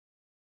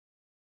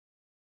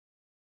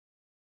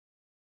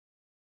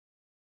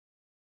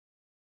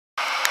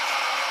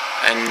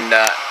And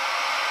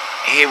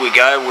here we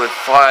go, we've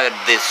fired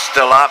this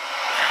still up.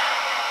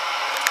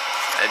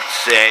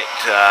 It's at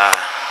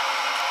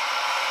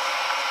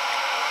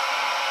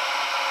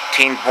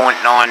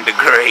 10.9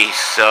 degrees,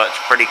 so it's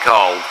pretty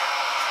cold.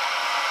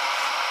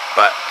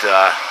 But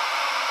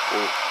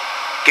we'll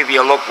give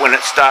you a look when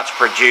it starts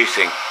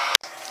producing.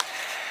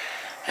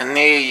 And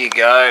there you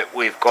go,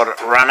 we've got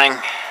it running,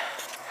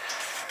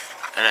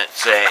 and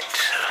it's at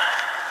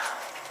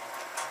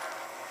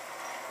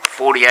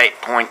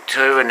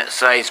 48.2, and it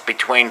says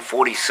between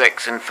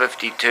 46 and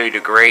 52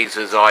 degrees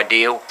is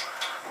ideal,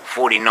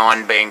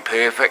 49 being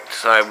perfect,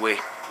 so we're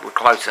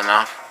close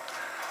enough.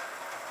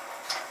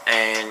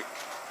 And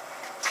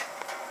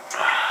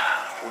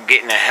we're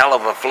getting a hell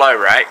of a flow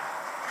rate.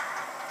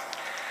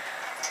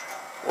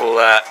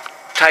 We'll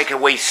take a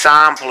wee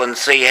sample and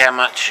see how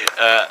much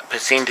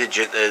percentage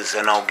it is,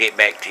 and I'll get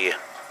back to you.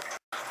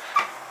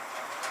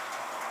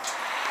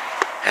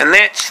 And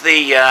that's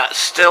the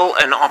still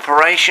in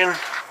operation.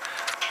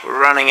 We're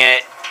running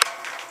at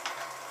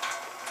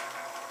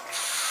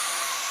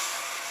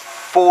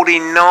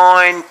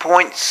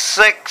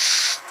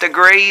 49.6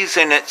 degrees,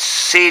 and it's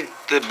said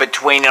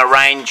between a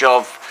range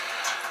of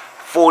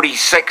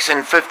 46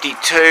 and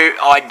 52,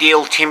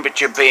 ideal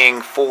temperature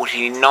being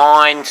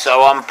 49,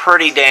 so I'm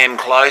pretty damn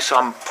close.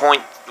 I'm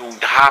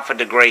half a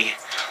degree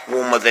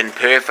warmer than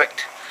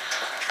perfect,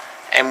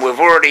 and we've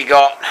already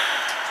got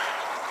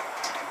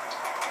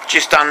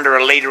just under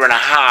 1.5 litres,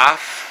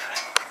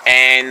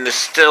 and the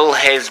still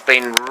has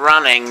been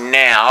running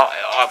now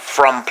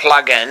from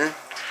plug-in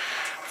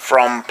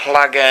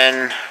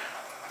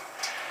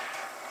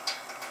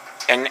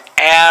an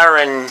hour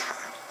and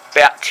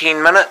about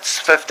 10 minutes,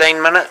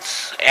 15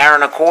 minutes, hour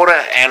and a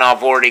quarter, and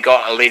I've already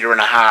got 1.5 litres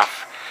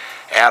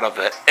out of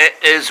it.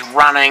 It is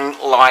running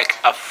like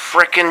a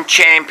frickin'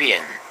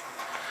 champion.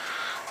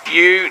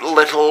 You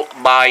little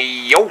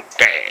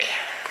bayote.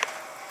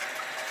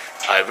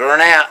 Over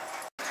and out.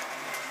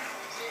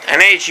 And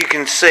as you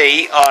can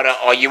see,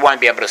 you won't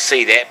be able to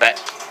see that,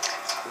 but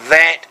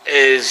that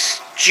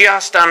is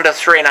just under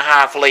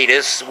 3.5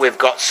 litres we've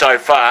got so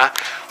far.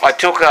 I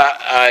took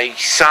a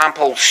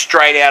sample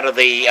straight out of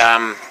the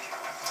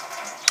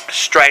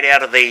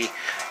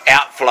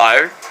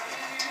outflow,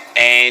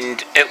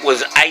 and it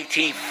was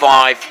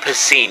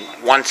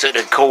 85%. Once it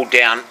had cooled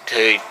down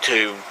to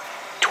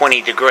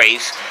 20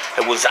 degrees,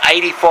 it was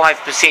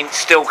 85%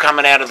 still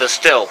coming out of the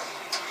still,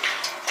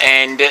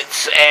 and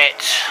it's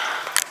at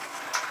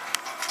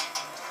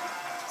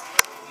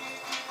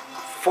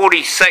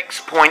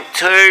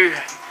 46.2,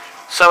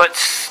 so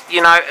it's,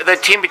 you know, the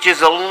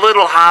temperature's a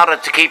little harder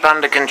to keep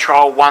under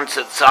control once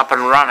it's up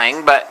and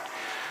running, but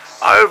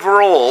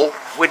overall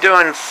we're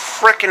doing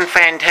frickin'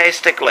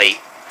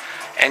 fantastically.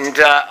 And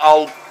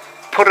I'll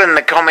put in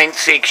the comment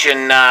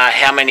section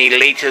how many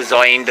litres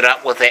I ended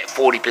up with at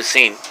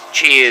 40%.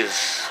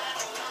 Cheers.